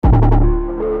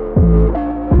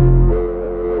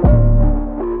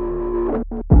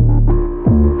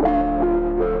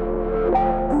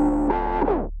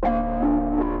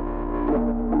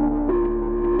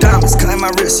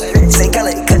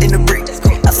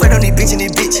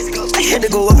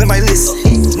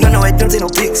don't take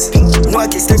no pics. No, I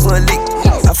can't stay for a lick.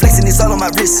 I'm flexing this all on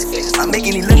my wrist. I'm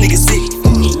making these little niggas sick.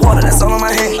 Water, that's all on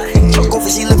my hand. Go for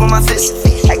she live on my fist.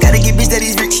 I gotta get bitch that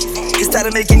he's rich. Cause tired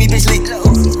of making these bitch lit.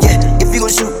 Yeah, if you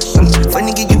gon' shoot, for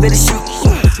nigga, you better shoot.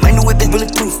 My new whip is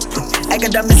bulletproof. I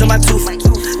got diamonds on my tooth.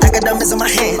 I got diamonds on my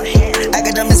hand. I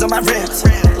got diamonds on my rims.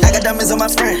 I got diamonds on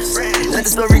my friends. Let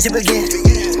the story chip again.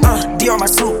 D on my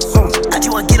suit. I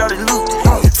just wanna get all the loot.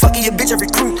 Fucking your bitch, I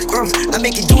recruit. I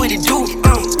make it do what it do.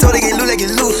 Told her get loot like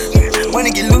it loose.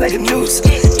 Wanna get loot like the news.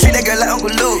 Treat that girl like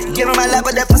Uncle Lou. Get on my lap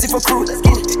with that pussy for crew.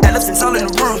 Elephants all in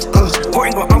the room.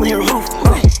 Pouring go on your roof.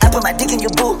 I put my dick in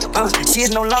your boot. She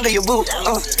is no longer your boo.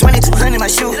 2200 in my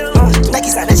shoe.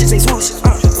 Nike side that shit say swoosh.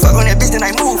 Fuck on that bitch, then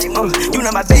I move. You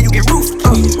know my bed, you get roof.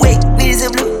 Wait, need is a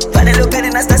blue. Buy that little pet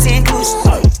and I start seeing clues.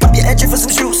 Pop your entry for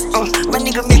some shoes. My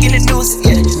nigga making the news.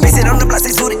 Yeah, they said on the block,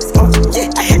 they suited. Yeah,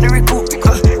 I had to recoup.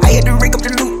 I had to rake up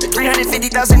the loot.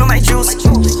 350,000 on my juice.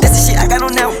 That's the shit I got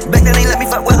on now. Back then they let me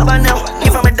fuck well about now.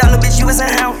 If I'm a dollar, bitch, you was a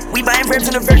hound. We buying frames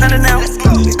in the Vert, not a now.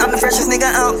 I'm the freshest nigga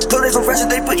out. Told they so fresh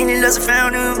that they put in it as a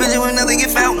found. Bitch, will never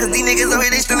get found. Cause these niggas out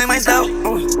here, they stealing my style.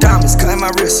 Diamonds cutting my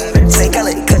wrist. Same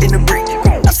color, they cutting the brick.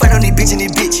 I fight on these bitch and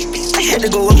these bitch. I had to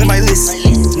go up in my list.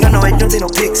 No, I don't take no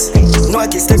pics. No, I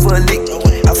can't stay for a lick.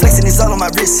 I'm flexing this all on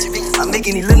my wrist. I'm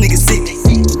making these little niggas sick.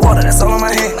 Water, that's all on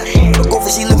my hand. Go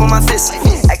for she live on my fist.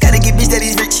 I gotta get bitch that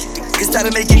he's rich. Cause tired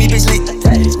of making these bitch lit.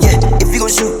 Yeah, if you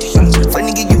gon' shoot, for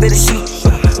nigga, you better shoot.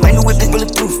 My new whip is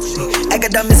bulletproof. I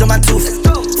got diamonds on my tooth.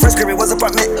 First crib, it was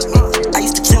apartment. I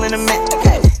used to chill in a mint.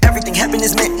 Everything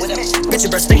happiness meant. Bitch,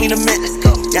 your breath stay in a mint.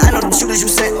 Yeah, I know them shooters you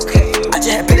sent. I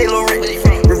just had pay they little rent.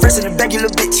 Reversing the back, you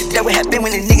little bitch. That what happen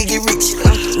when a nigga get rich.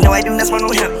 No, I do not want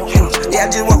no him. Yeah,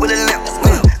 I just walk with a limp.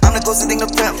 I'm the ghost thing to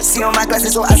pimp. See on my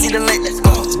glasses, so I see the lint.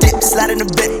 Dip, slide in the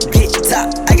bed, get top.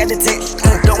 I got the tent.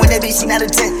 Don't win that bitch, she not a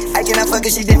 10. I cannot fuck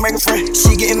her, she didn't make a friend.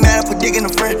 She getting mad, I put dick in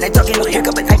the friend. They talking no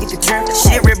haircut, but I get the trim.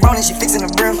 She a red bone and she fixing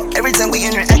the brim. Every time we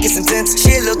interact, it's intense.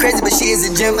 She a little crazy, but she is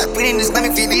a gym. I put in the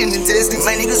stomach, feed in the intestines.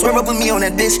 My niggas swerve up with me on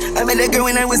that dish. I met that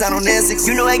girl when I was out on Essex.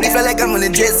 You know I get felt like I'm on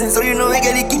the Jetson, so you know I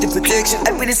gotta keep the protection.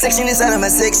 I put a section inside of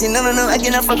my section. No, I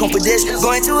cannot fuck on pedestrians.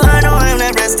 Going too hard, no, I'm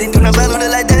not resting. Do not follow the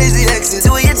light, that is the exit.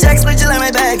 Do your checks, but you like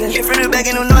my bag. Get from the back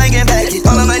and don't know I get back it.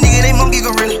 All of my niggas, they monkey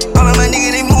gorilla. All of my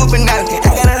niggas, they move up and down.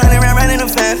 I got 100 round right in the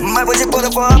fan. My boy just pulled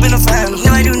up for up in the fan.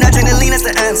 No, I do not drink the lean, that's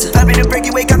the answer. Pop in the break,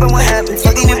 you wake up and what happened?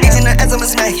 Fucking them bitch in the ass, I'ma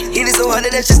smack. Hit it so hard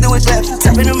that just do it clap.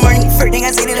 Top in the morning, first thing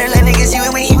I say to that like niggas, you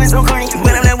and when he was so corny.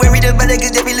 But I'm not worried about that,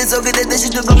 cause they feelin' so good that this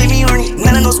shit just gon' make me horny.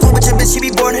 Not in no school, but your bitch, she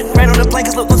be boarding. Right on the plane,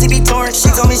 cause Lil Uzi be torn. She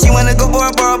told me she wanna go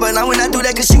bar, but I would not do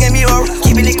that, cause she gave me oral.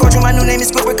 Keeping it cordial, my new name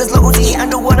is Squidward, cause Lil Uzi, he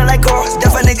underwater like coral.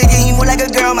 That fine nigga, yeah, he move like a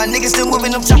girl. My niggas still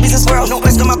moving them choppies and swirls. No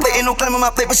rest on my plate, ain't no climb on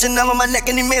my plate, but Chanel on my neck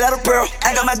and he made out of pearl.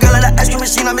 I got my girl at the ice cream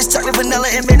machine, I miss chocolate, vanilla,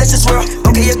 and made that shit swirl.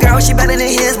 Okay, your girl, she better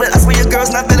than his, but I swear your girl's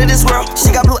not better than this world.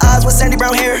 She got blue eyes with sandy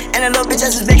brown hair, and a little bitch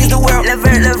that's as big as the world. Love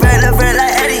her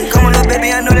like Eddie. Come on, little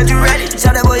baby, I know that you ready.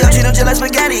 Shout that boy up, treat him just like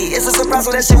spaghetti. It's a surprise,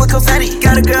 so that shit with confetti.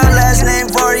 Got a girl last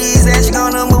name Voorhees, and she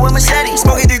gonna move with machete.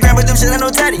 Smoking 3 grams, but them shit ain't no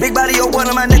teddy. Big body,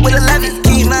 one on my neck with a levy.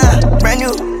 Keep mine, brand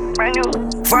new.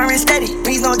 Firm and steady,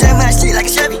 please don't jam my shit like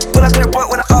a Chevy. Pull up to the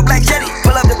port with an all black jetty.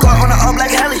 Pull up the car on an all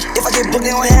black heli. If I get booked,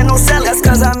 they don't have no salad. That's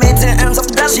cause I made 10 M's off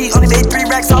the belly. She only made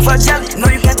 3 racks off her jelly. No,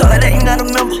 you can't talk like that, you not a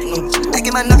member. I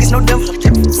get my nuggets, no dimple.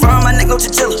 Fur on my neck, no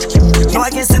chinchilla. No,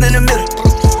 I can't sit in the middle.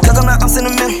 Cause I'm not, I'm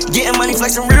sentimental. Getting money,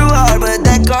 flexing real hard, but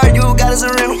that car you got is a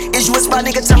rental. Is you a spot,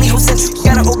 nigga, tell me who sent you.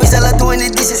 Got an old bitch that like doing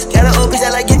the dishes. Got an old bitch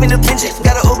that like giving the pinches.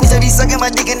 Got an old bitch that be sucking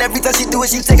my dick, and every time she do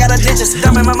it, she take out her dentures.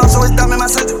 Dumb in my mouth, so it's dumb in my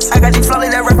sentence. I got these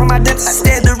flawless that rap on my dentist. I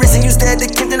stare at the wrist and you stare at the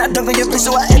Kimpton. I dunk on your bitch,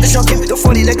 so I had to show Kimpton. The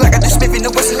 40 look like I just spit in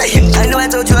the whistle like him. I know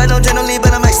I told you I don't generally,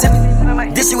 but I'm like sipping.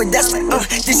 This shit with desperate,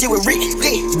 this shit with Rick.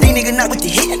 These nigga not with the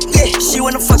hit, yeah. She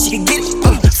wanna fuck, she can get it.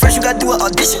 First you gotta do an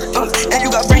audition, and you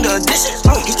gotta bring the audition.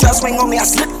 He try to swing on me, I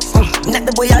slip. Not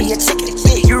the boy out here chicken.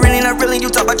 You really not really,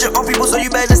 you talk about your own people, so you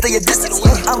better stay a distance.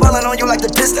 I'm ballin' on you like the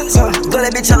Pistons. Blow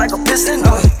that bitch out like a piston.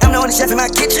 I'm the only chef in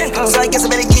my kitchen, so I guess I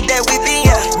better get that whipping.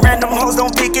 Yeah. Random hoes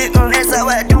don't pick it. That's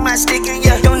how I do my sticking.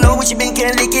 Yeah. Don't know what you been,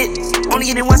 can't lick it. Only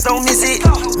get it once, don't miss it.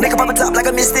 Make up on the top like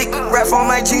a mystic. Rap on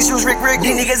my jeans, shoes, Rick.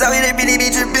 These niggas out here, they be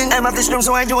trippin'. I'm off the stream,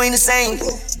 so I ain't doing the same.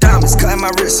 Diamonds cutting my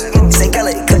wrist. Same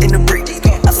color, they cutting the brick.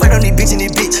 I fight on these bitch and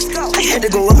these bitch. I had to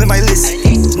go up in my list.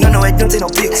 No, I don't take no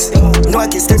pics. No, I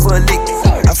can't stay for a lick.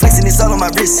 I'm flexing this all on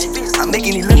my wrist. I'm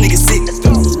making these little niggas sick.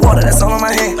 Water, that's all on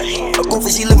my hand. Go for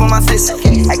she live on my fist.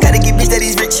 I gotta get bitch that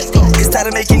he's rich. Cause tired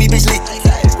of making these bitch lit.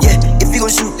 Yeah, if you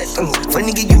gon' shoot, for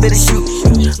nigga, you better shoot.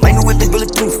 My new whip is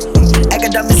bulletproof.